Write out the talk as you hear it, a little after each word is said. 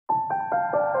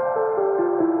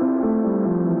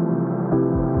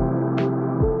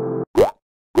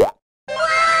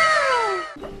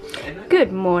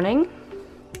Good morning.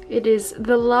 It is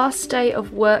the last day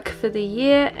of work for the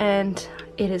year and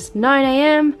it is 9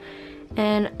 AM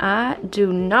and I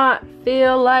do not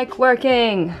feel like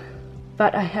working.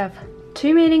 But I have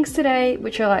 2 meetings today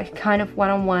which are like kind of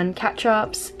one-on-one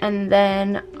catch-ups, and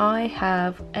then I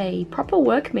have a proper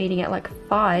work meeting at like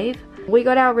 5. We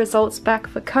got our results back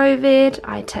for COVID.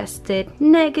 I tested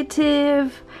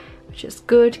negative, which is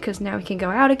good because now we can go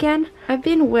out again. I've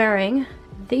been wearing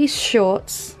these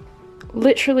shorts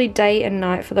literally day and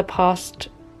night for the past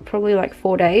probably like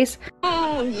 4 days.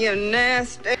 Oh, you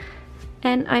nasty.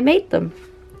 And I made them.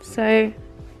 So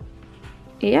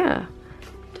yeah,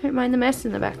 don't mind the mess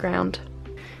in the background.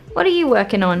 What are you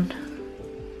working on?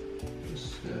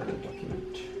 This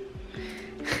document.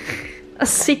 A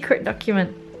secret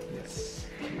document. Yes,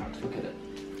 come out to look at it.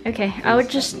 Okay,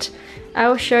 I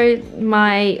will show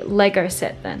my Lego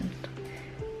set then.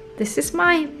 This is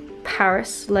my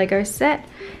Paris Lego set,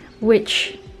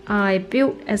 which I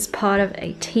built as part of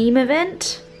a team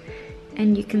event.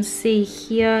 And you can see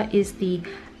here is the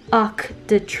Arc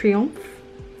de Triomphe,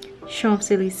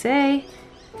 Champs-Élysées.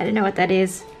 I don't know what that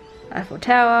is. Eiffel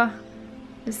Tower,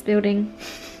 this building,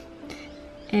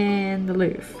 and the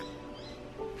Louvre.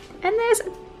 And there's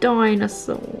a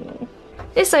dinosaur.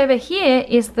 This over here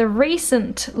is the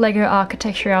recent Lego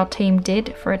architecture our team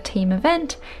did for a team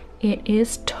event. It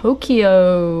is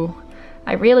Tokyo.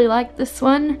 I really like this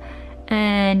one,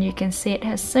 and you can see it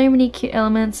has so many cute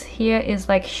elements. Here is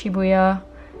like Shibuya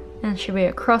and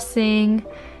Shibuya Crossing.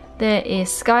 There is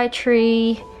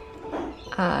Skytree.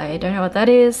 I don't know what that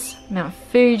is. Mount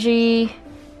Fuji,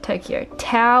 Tokyo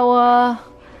Tower,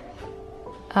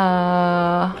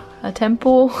 a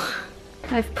temple.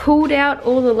 I've pulled out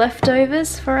all the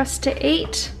leftovers for us to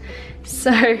eat.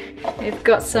 So we've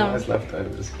got some... Always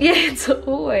leftovers. Yeah, it's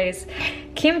always.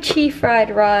 Kimchi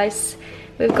fried rice.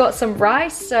 We've got some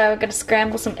rice, so we're gonna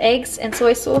scramble some eggs and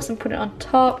soy sauce and put it on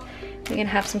top. We're gonna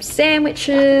have some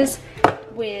sandwiches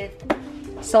with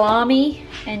salami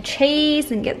and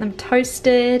cheese and get them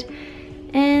toasted,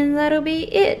 and that'll be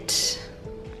it.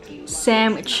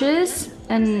 Sandwiches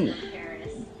and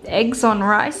eggs on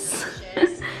rice.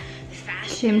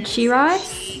 Kimchi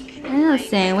rice and a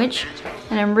sandwich,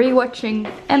 and I'm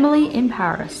rewatching Emily in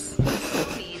Paris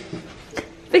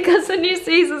because the new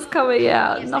season's coming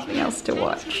out. Nothing else to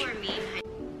watch.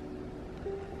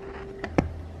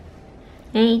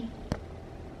 Hey.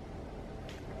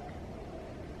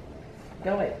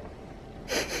 Go away.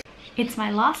 It's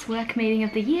my last work meeting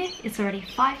of the year. It's already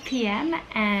 5 PM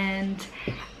and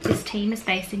this team is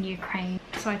based in Ukraine.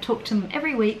 So I talk to them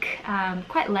every week,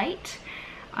 quite late.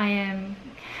 I am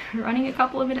running a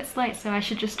couple of minutes late, so I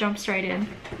should just jump straight in.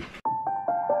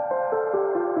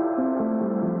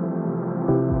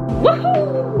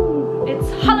 Woohoo!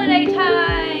 It's holiday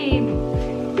time!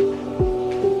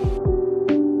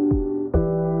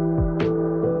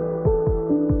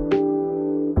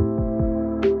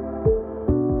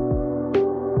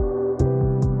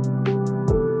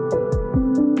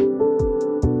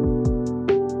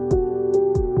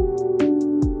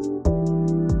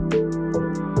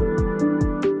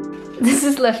 This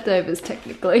is leftovers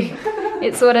technically.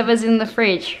 It's whatever's in the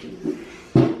fridge.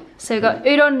 So we've got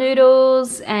udon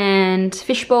noodles and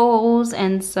fish balls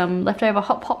and some leftover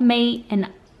hot pot meat and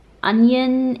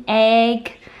onion,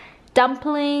 egg,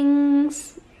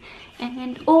 dumplings,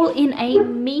 and all in a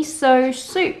miso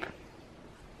soup.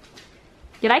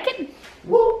 You like it?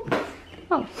 Woo.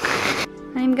 Oh.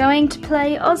 I'm going to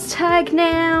play Oztag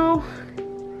now.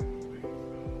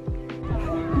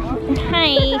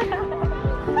 Hi.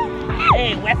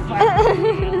 Hey, wet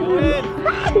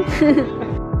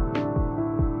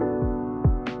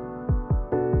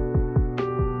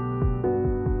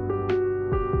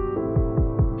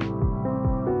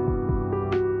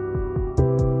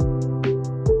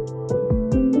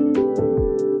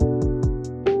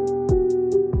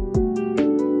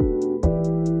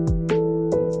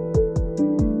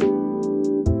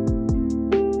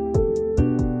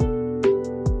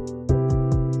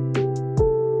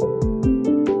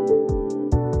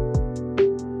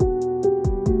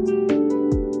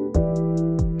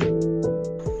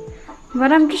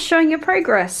But I'm just showing you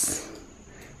progress.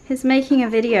 He's making a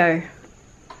video.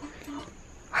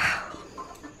 Wow.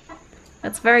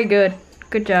 That's very good.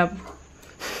 Good job.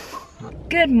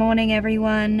 Good morning,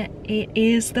 everyone. It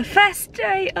is the first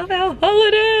day of our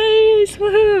holidays.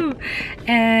 Woohoo!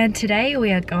 And today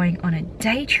we are going on a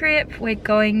day trip. We're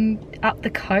going up the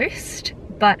coast,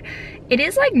 but it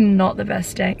is like not the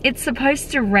best day. It's supposed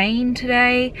to rain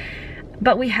today,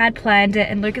 but we had planned it,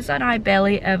 and Lucas and I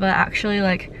barely ever actually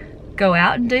like go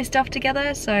out and do stuff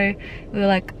together, so we were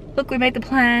like, look, we made the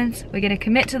plans, we're gonna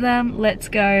commit to them, let's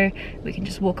go. We can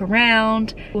just walk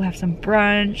around, we'll have some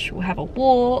brunch, we'll have a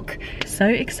walk. So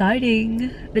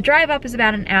exciting. The drive up is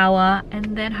about an hour,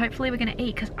 and then hopefully we're gonna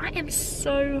eat, because I am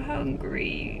so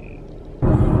hungry.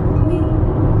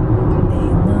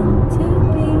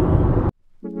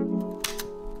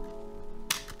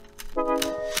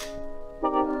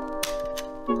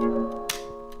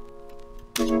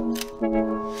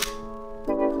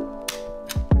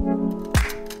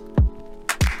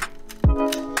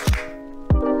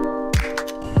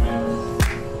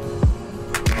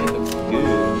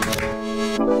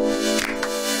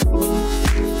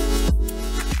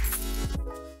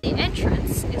 The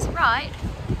entrance is right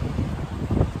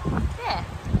there.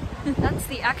 That's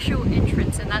the actual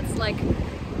entrance, and that's like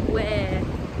where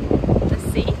the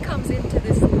sea comes into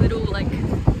this little like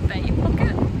bay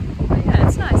pocket. But yeah,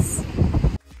 it's nice.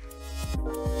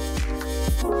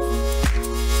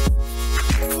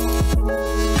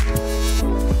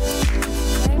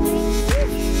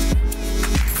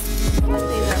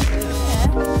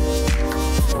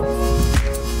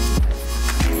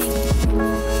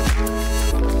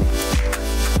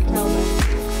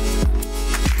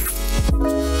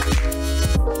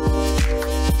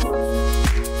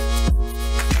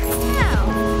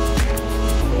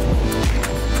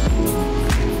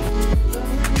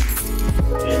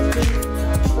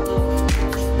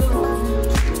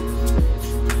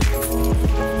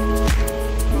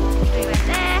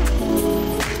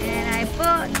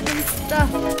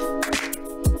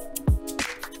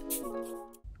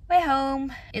 We're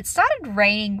home. It started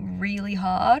raining really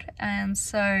hard, and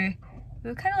so we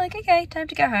were kind of like, okay, time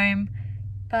to go home.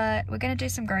 But we're gonna do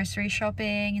some grocery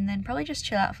shopping and then probably just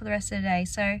chill out for the rest of the day.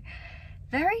 So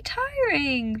very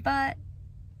tiring, but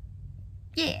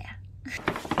yeah.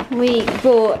 We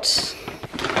bought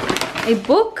a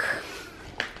book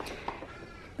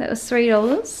that was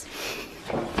 $3,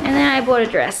 and then I bought a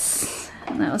dress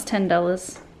and that was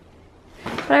 $10.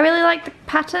 But I really like the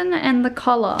pattern and the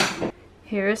collar.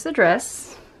 Here is the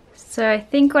dress. So I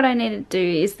think what I need to do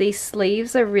is these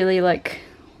sleeves are really like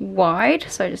wide,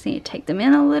 so I just need to take them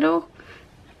in a little,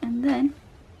 and then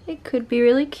it could be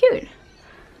really cute.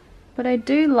 But I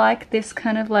do like this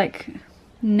kind of like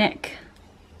neck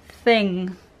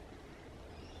thing.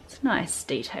 It's a nice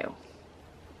detail.